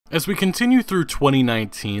As we continue through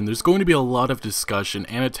 2019, there's going to be a lot of discussion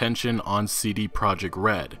and attention on CD Projekt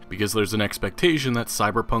Red, because there's an expectation that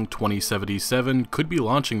Cyberpunk 2077 could be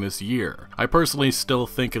launching this year. I personally still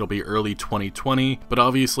think it'll be early 2020, but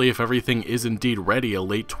obviously if everything is indeed ready, a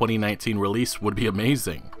late 2019 release would be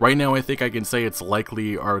amazing. Right now I think I can say it's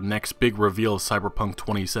likely our next big reveal of Cyberpunk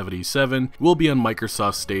 2077 will be on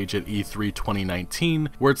Microsoft's stage at E3 2019,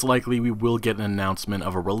 where it's likely we will get an announcement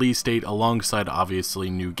of a release date alongside obviously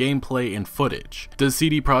new gameplay and footage. Does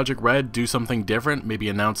CD Projekt Red do something different, maybe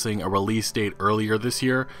announcing a release date earlier this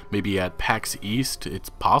year, maybe at PAX East? It's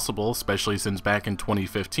possible, especially since back in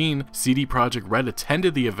 2015, CD Projekt Red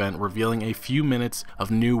attended the event revealing a few minutes of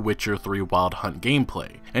new Witcher 3 Wild Hunt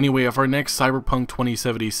gameplay. Anyway, if our next Cyberpunk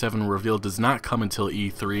 2077 reveal does not come until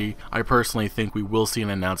E3, I personally think we will see an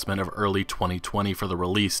announcement of early 2020 for the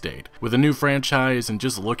release date. With a new franchise and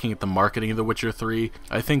just looking at the marketing of The Witcher 3,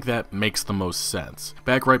 I think that makes the most sense.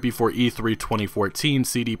 Back right before E3 2014,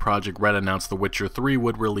 CD Projekt Red announced The Witcher 3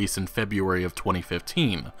 would release in February of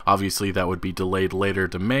 2015. Obviously that would be delayed later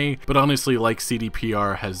to May, but honestly, like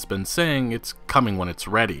CDPR has been saying, it's coming when it's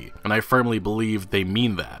ready, and I firmly believe they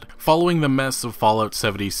mean that. Following the mess of Fallout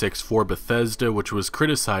 76 for Bethesda, which was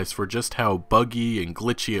criticized for just how buggy and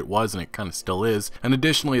glitchy it was, and it kinda still is, and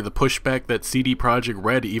additionally the pushback that CD Projekt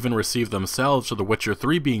Red even received themselves for The Witcher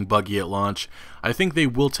 3 being buggy at launch, I think they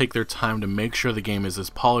will take their time to make sure the game is as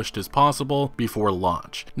polished as possible before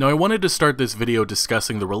launch. Now I wanted to start this video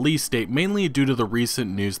discussing the release date mainly due to the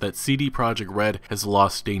recent news that CD Projekt Red has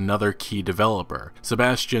lost another key developer.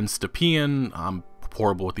 Sebastian Stepien,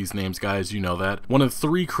 horrible with these names, guys, you know that. One of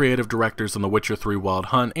 3 creative directors on The Witcher 3 Wild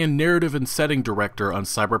Hunt and narrative and setting director on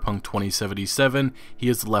Cyberpunk 2077, he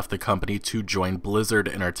has left the company to join Blizzard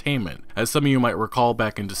Entertainment. As some of you might recall,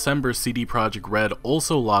 back in December, CD Projekt Red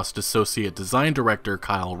also lost associate design director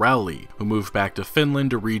Kyle Rowley, who moved back to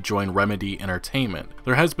Finland to rejoin Remedy Entertainment.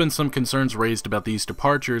 There has been some concerns raised about these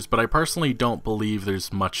departures, but I personally don't believe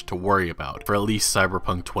there's much to worry about, for at least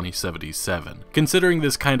Cyberpunk 2077. Considering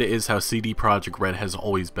this kinda is how CD Projekt Red has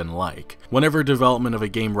always been like. Whenever development of a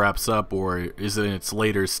game wraps up or is in its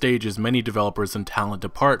later stages, many developers and talent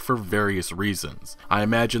depart for various reasons. I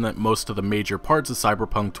imagine that most of the major parts of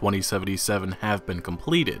Cyberpunk 2077 have been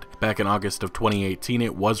completed. Back in August of 2018,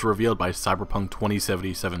 it was revealed by Cyberpunk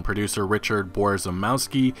 2077 producer Richard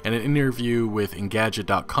Borzymowski in an interview with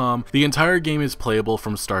Engadget.com, the entire game is playable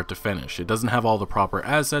from start to finish. It doesn't have all the proper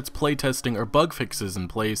assets, playtesting, or bug fixes in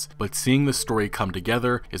place, but seeing the story come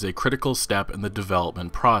together is a critical step in the development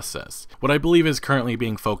process. What I believe is currently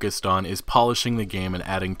being focused on is polishing the game and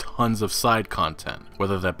adding tons of side content,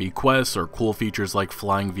 whether that be quests or cool features like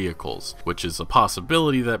flying vehicles, which is a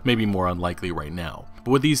possibility that may be more unlikely right now.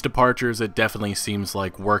 But with these departures, it definitely seems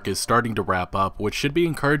like work is starting to wrap up, which should be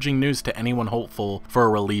encouraging news to anyone hopeful for a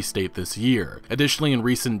release date this year. Additionally, in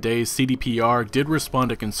recent days, CDPR did respond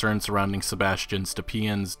to concerns surrounding Sebastian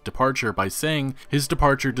Stepien's departure by saying his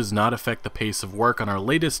departure does not affect the pace of work on our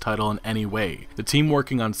latest title in any way. The team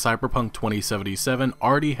working on Cyberpunk 2077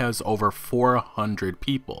 already has over 400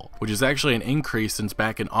 people, which is actually an increase since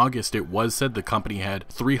back in August it was said the company had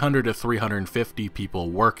 300 to 350 people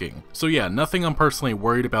working. So yeah, nothing I'm personally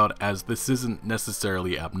worried about, as this isn't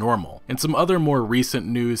necessarily abnormal. In some other more recent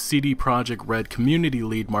news, CD Projekt Red community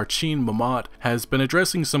lead Marcin Momot has been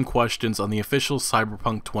addressing some questions on the official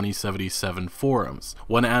Cyberpunk 2077 forums.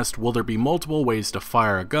 One asked, will there be multiple ways to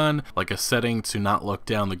fire a gun, like a setting to not look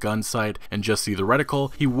down the gun sight and just see the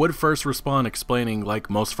reticle? He would first respond explaining, like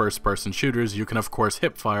most first-person shooters, you can of course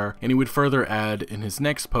hip fire, and he would further add in his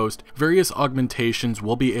next post, various augmentations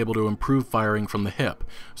will be able to improve firing from the hip,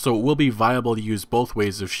 so it will be viable to use both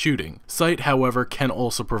ways of shooting. Sight, however, can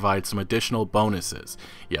also provide some additional bonuses.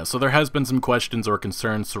 Yeah, so there has been some questions or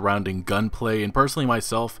concerns surrounding gunplay, and personally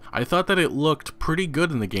myself, I thought that it looked pretty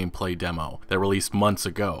good in the gameplay demo that released months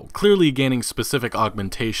ago. Clearly gaining specific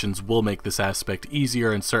augmentations will make this aspect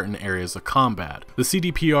easier in certain areas of combat. The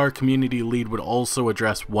CDPR community lead would also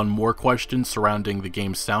address one more question surrounding the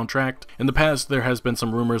game's soundtrack. In the past, there has been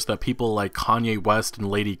some rumors that people like Kanye West and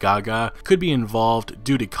Lady Gaga could be involved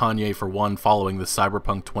due to Kanye, for one, following the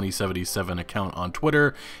Cyberpunk 2077 account on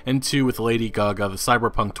Twitter, and 2, with Lady Gaga, the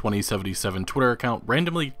Cyberpunk 2077 Twitter account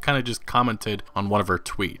randomly kinda just commented on one of her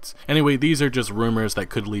tweets. Anyway, these are just rumors that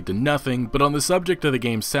could lead to nothing, but on the subject of the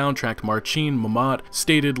game's soundtrack, Marcin Momot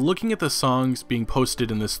stated, looking at the songs being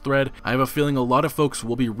posted in this thread, I have a feeling a lot of folks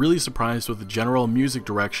will be really surprised with the general music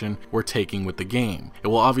direction we're taking with the game. It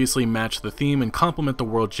will obviously match the theme and complement the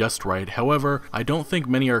world just right, however, I don't think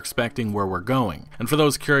many are expecting where we're going. And for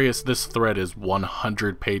those curious, this thread is 1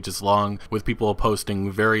 100 pages long, with people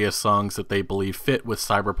posting various songs that they believe fit with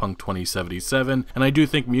Cyberpunk 2077, and I do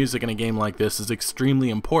think music in a game like this is extremely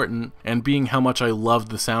important, and being how much I love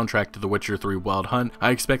the soundtrack to The Witcher 3 Wild Hunt,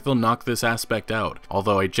 I expect they'll knock this aspect out,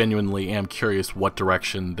 although I genuinely am curious what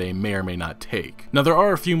direction they may or may not take. Now, there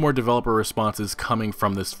are a few more developer responses coming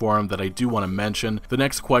from this forum that I do want to mention. The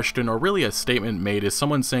next question, or really a statement made, is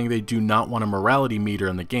someone saying they do not want a morality meter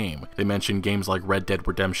in the game. They mentioned games like Red Dead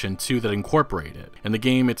Redemption 2 that incorporate it. In the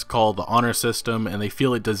game, it's called the honor system, and they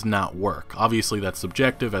feel it does not work. Obviously, that's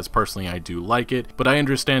subjective, as personally I do like it, but I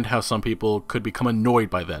understand how some people could become annoyed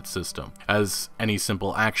by that system, as any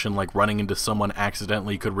simple action like running into someone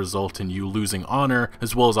accidentally could result in you losing honor,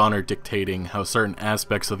 as well as honor dictating how certain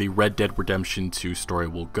aspects of the Red Dead Redemption 2 story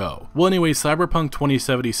will go. Well, anyway, Cyberpunk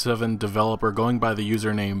 2077 developer going by the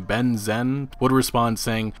username Ben Zen would respond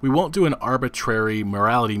saying, "We won't do an arbitrary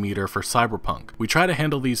morality meter for Cyberpunk. We try to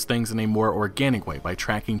handle these things in a more organic way by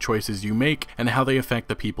tracking choices you make and how they affect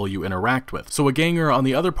the people you interact with. So a ganger on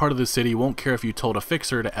the other part of the city won't care if you told a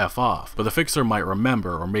fixer to F off, but the fixer might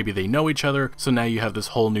remember, or maybe they know each other, so now you have this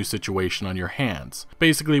whole new situation on your hands.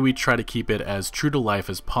 Basically, we try to keep it as true to life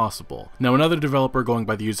as possible." Now, another developer going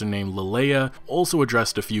by the username Lilea also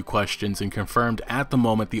addressed a few questions and confirmed at the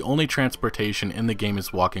moment the only transportation in the game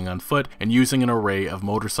is walking on foot and using an array of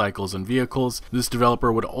motorcycles and vehicles. This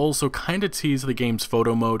developer would also kinda tease the game's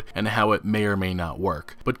photo mode and how it may or may not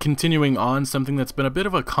work. But continuing on, something that's been a bit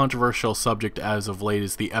of a controversial subject as of late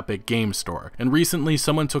is the Epic Game Store. And recently,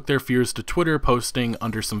 someone took their fears to Twitter, posting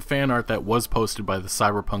under some fan art that was posted by the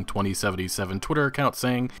Cyberpunk 2077 Twitter account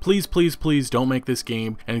saying, "Please, please, please don't make this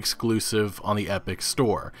game an exclusive on the Epic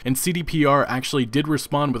Store." And CDPR actually did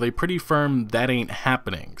respond with a pretty firm "that ain't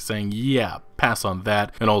happening," saying, yeah, pass on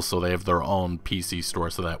that, and also they have their own PC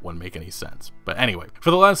store, so that wouldn't make any sense. But anyway,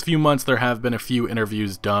 for the last few months there have been a few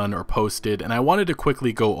interviews done or posted, and I wanted to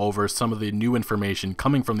quickly go over some of the new information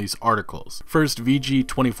coming from these articles. First,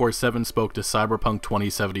 VG247 spoke to Cyberpunk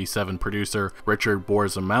 2077 producer Richard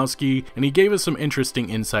Borzymowski, and he gave us some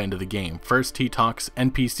interesting insight into the game. First, he talks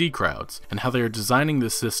NPC crowds and how they are designing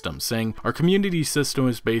this system, saying, "Our community system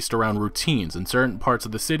is based around routines. In certain parts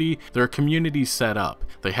of the city, there are communities set up.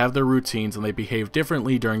 They have their routines and they behave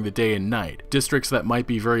differently during the day and night. Districts that might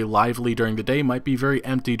be very lively during the day might be very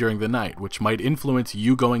empty during the night, which might influence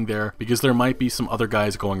you going there because there might be some other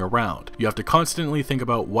guys going around. You have to constantly think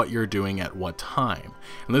about what you're doing at what time."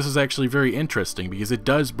 And this is actually very interesting because it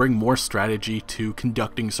does bring more strategy to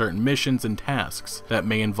conducting certain missions and tasks that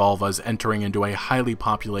may involve us entering into a highly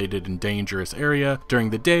populated and dangerous area during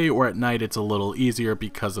the day, or at night it's a little easier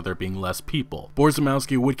because of there being less people.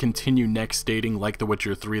 Borzymowski would continue next stating, like The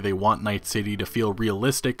Witcher 3, they want Night City to feel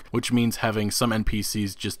realistic, which means having some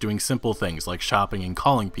NPCs just doing simple things like shopping and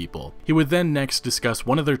calling people. He would then next discuss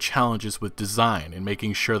one of their challenges with design and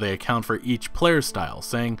making sure they account for each player style,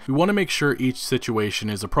 saying, "We want to make sure each situation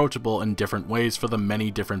is approachable in different ways for the many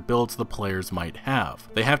different builds the players might have.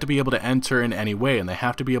 They have to be able to enter in any way and they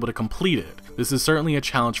have to be able to complete it. This is certainly a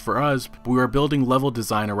challenge for us, but we are building level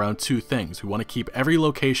design around two things. We want to keep every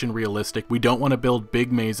location realistic. We don't want to build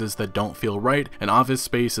big mazes that don't feel right. An office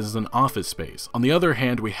space is an office space. On the other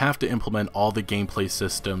hand, we have to implement all the gameplay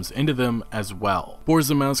systems into them as well."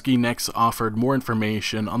 Borzymowski next offered more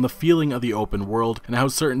information on the feeling of the open world and how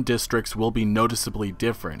certain districts will be noticeably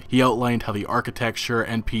different. He outlined how the architecture,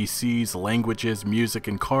 NPCs, languages, music,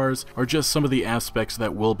 and cars are just some of the aspects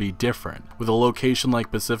that will be different. With a location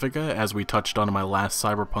like Pacifica, as we touched on in my last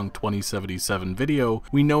Cyberpunk 2077 video,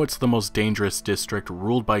 we know it's the most dangerous district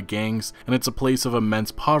ruled by gangs, and it's a place of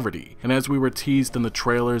immense poverty. And as we were teased in the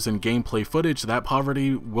trailers and gameplay footage, that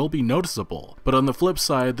poverty will be noticeable. But on the flip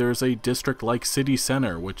side, there's a district like City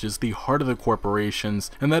Center, which is the heart of the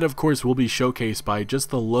corporations, and that of course will be showcased by just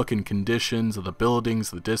the look and conditions of the buildings,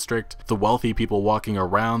 the district, the wealthy people walking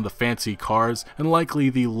around, the fancy cars, and likely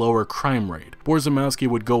the lower crime rate. Borzymowski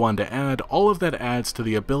would go on to add, all of that adds to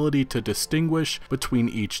the ability to distinguish between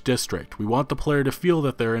each district. We want the player to feel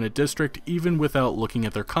that they're in a district even without looking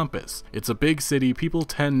at their compass. It's a big city, people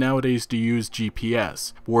tend nowadays to use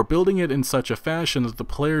GPS, but we're building it in such a fashion that the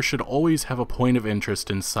player should always have a point of interest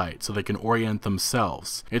in sight so they can orient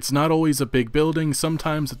themselves. It's not always a big building,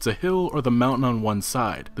 sometimes it's a hill or the mountain on one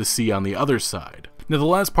side, the sea on the other side. Now, the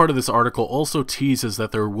last part of this article also teases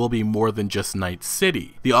that there will be more than just Night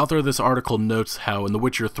City. The author of this article notes how in The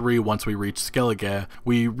Witcher 3, once we reach Skellige,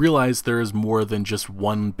 we realize there is more than just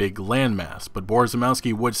one big landmass, but Boris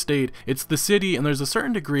Zamowski would state it's the city and there's a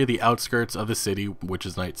certain degree of the outskirts of the city, which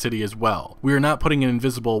is Night City as well. We are not putting an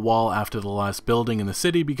invisible wall after the last building in the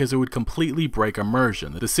city because it would completely break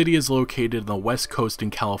immersion. The city is located on the west coast in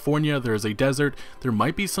California, there is a desert, there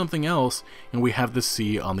might be something else, and we have the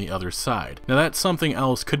sea on the other side. Now that something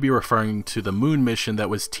else could be referring to the moon mission that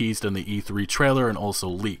was teased in the E3 trailer and also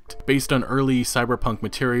leaked. Based on early Cyberpunk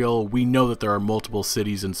material, we know that there are multiple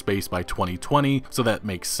cities in space by 2020, so that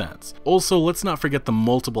makes sense. Also, let's not forget the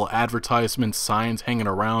multiple advertisement signs hanging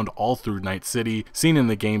around all through Night City, seen in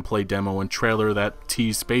the gameplay demo and trailer that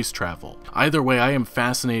tease space travel. Either way, I am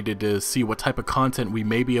fascinated to see what type of content we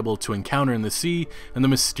may be able to encounter in the sea and the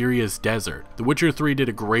mysterious desert. The Witcher 3 did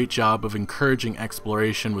a great job of encouraging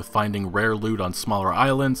exploration with finding rare loot on smaller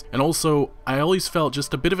islands, and also I always felt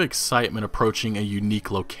just a bit of excitement approaching a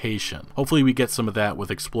unique location. Hopefully we get some of that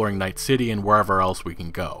with exploring Night City and wherever else we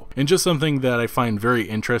can go. And just something that I find very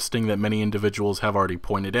interesting that many individuals have already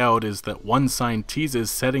pointed out is that one sign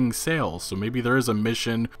teases setting sail, so maybe there is a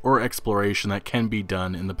mission or exploration that can be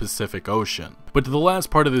done in the Pacific Ocean. But to the last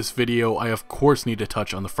part of this video, I of course need to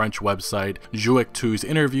touch on the French website Jouec2's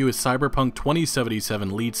interview with Cyberpunk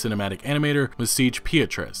 2077 lead cinematic animator Siege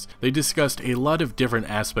Pietrus. They discussed a lot of different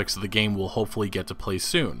aspects of the game we'll hopefully get to play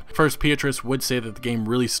soon. First, Pietrus would say that the game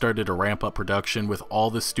really started to ramp up production with all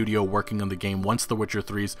the studio working on the game once The Witcher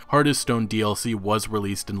 3's Hardest Stone DLC was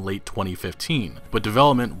released in late 2015, but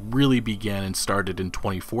development really began and started in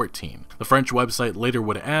 2014. The French website later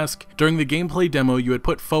would ask, during the gameplay demo you had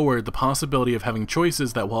put forward the possibility of having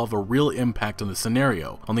choices that will have a real impact on the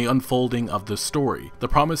scenario, on the unfolding of the story. The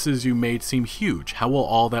promises you made seem huge, how will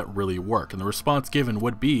all that really work? And the response given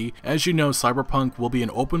would be, as you know, Cyberpunk will be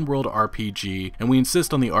an open world RPG, and we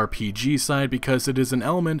insist on the RPG side because it is an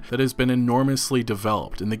element that has been enormously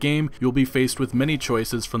developed. In the game, you'll be faced with many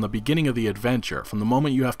choices from the beginning of the adventure, from the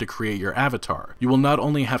moment you have to create your avatar. You will not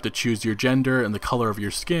only have to choose your gender and the color of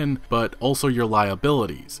your skin, but also your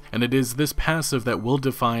liabilities, and it is this passive that will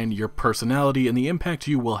define your personality and the impact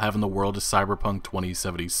you will have in the world of Cyberpunk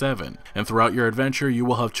 2077. And throughout your adventure, you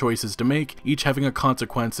will have choices to make, each having a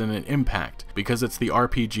consequence and an impact, because it's the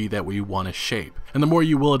RPG that we want to shape. And the more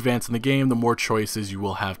you will advance in the game, the more choices you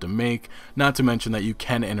will have to make, not to mention that you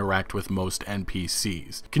can interact with most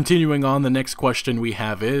NPCs. Continuing on, the next question we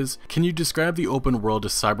have is, can you describe the open world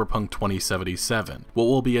of Cyberpunk 2077? What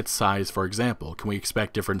will be its size, for example? Can we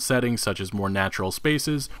expect different settings such as more natural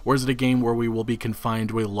spaces, or is it a game where we will be confined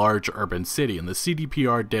to a large urban city? And the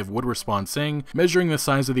CDPR dev would respond saying, measuring the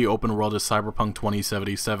size of the open world of Cyberpunk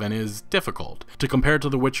 2077 is difficult. To compare to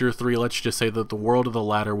The Witcher 3, let's just say that the world of the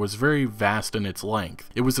latter was very vast in its length.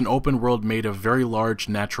 It was an open world made of very large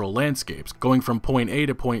natural landscapes. Going from point A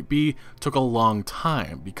to point B took a long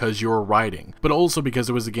time because you were riding, but also because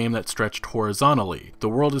it was a game that stretched horizontally. The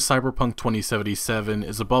world of Cyberpunk 2077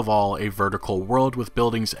 is above all a vertical world with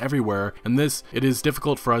buildings everywhere, and it is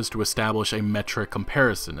difficult for us to establish a metric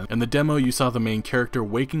comparison. In the demo, you saw the main character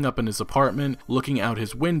waking up in his apartment, looking out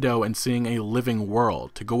his window and seeing a living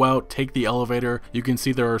world. To go out, take the elevator, you can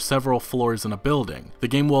see there are several floors in a building. The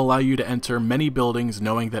game will allow you to enter many buildings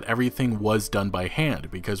knowing that everything was done by hand,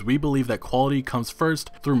 because we believe that quality comes first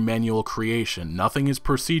through manual creation. Nothing is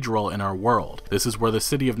procedural in our world. This is where the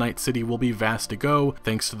city of Night City will be vast to go,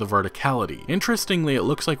 thanks to the verticality. Interestingly, it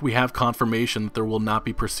looks like we have confirmation that there will not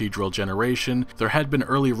be procedural generation. There had been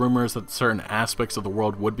early rumors that certain aspects of the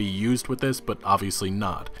world would be used with this, but obviously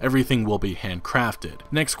not. Everything will be handcrafted.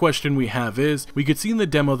 Next question we have is, we could see in the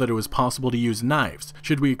demo that it was possible to use knives.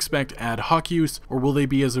 Should we expect ad hoc use, or will they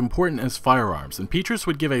be as important as firearms? And Pietrus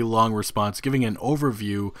would give a long response giving an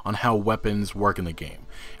overview on how weapons work in the game.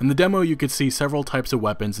 In the demo, you could see several types of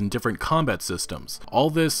weapons and different combat systems. All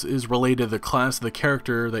this is related to the class of the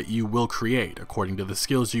character that you will create, according to the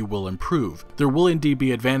skills you will improve. There will indeed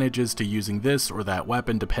be advantages to using this or that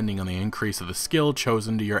weapon depending on the increase of the skill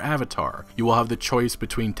chosen to your avatar. You will have the choice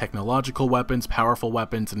between technological weapons, powerful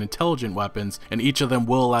weapons, and intelligent weapons, and each of them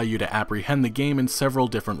will allow you to apprehend the game in several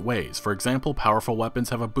different ways. For example, powerful weapons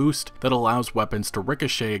have a boost that allows weapons to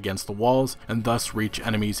ricochet against the walls and thus reach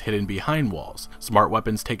enemies hidden behind walls. Smart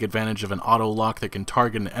weapons take advantage of an auto lock that can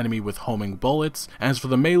target an enemy with homing bullets. As for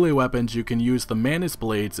the melee weapons, you can use the Manus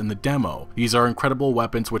blades in the demo. These are incredible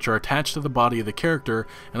weapons which are attached to the body of the character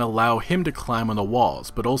and allow him to climb on the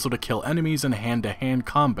walls, but also to kill enemies in hand-to-hand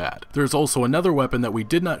combat. There's also another weapon that we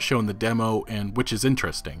did not show in the demo and which is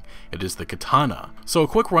interesting. It is the katana. So a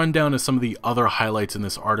quick rundown of some of the other highlights in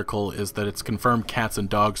this article is that it's confirmed cats and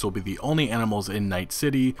dogs will be the only animals in Night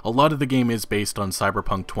City. A lot of the game is based on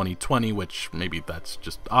Cyberpunk 2020, which maybe that's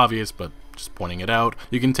just obvious, but just pointing it out.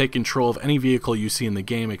 You can take control of any vehicle you see in the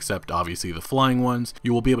game, except obviously the flying ones.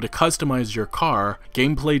 You will be able to customize your car.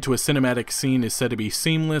 Gameplay to a cinematic scene is said to be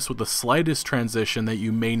seamless with the slightest transition that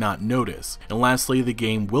you may not notice. And lastly, the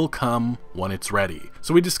game will come when it's ready.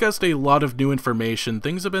 So we discussed a lot of new information.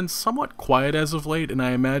 Things have been somewhat quiet as of late, and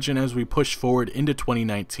I imagine as we push forward into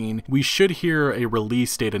 2019, we should hear a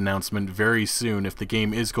release date announcement very soon if the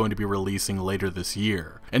game is going to be releasing later this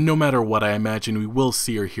year. And no matter what, I imagine we will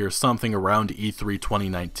see or hear something around E3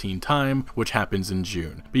 2019 time, which happens in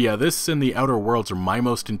June. But yeah, this and The Outer Worlds are my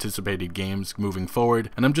most anticipated games moving forward,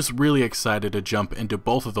 and I'm just really excited to jump into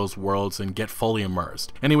both of those worlds and get fully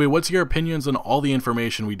immersed. Anyway, what's your opinions on all the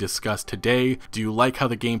information we discussed today? Do you like how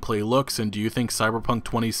the gameplay looks, and do you think Cyberpunk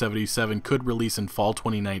 2077 could release in fall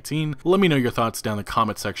 2019? Let me know your thoughts down in the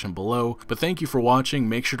comment section below. But thank you for watching.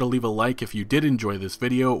 Make sure to leave a like if you did enjoy this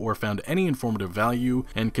video or found any informative value,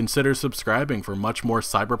 and consider subscribing for much more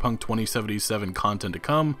Cyberpunk 2077 content to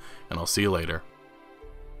come, and I'll see you later.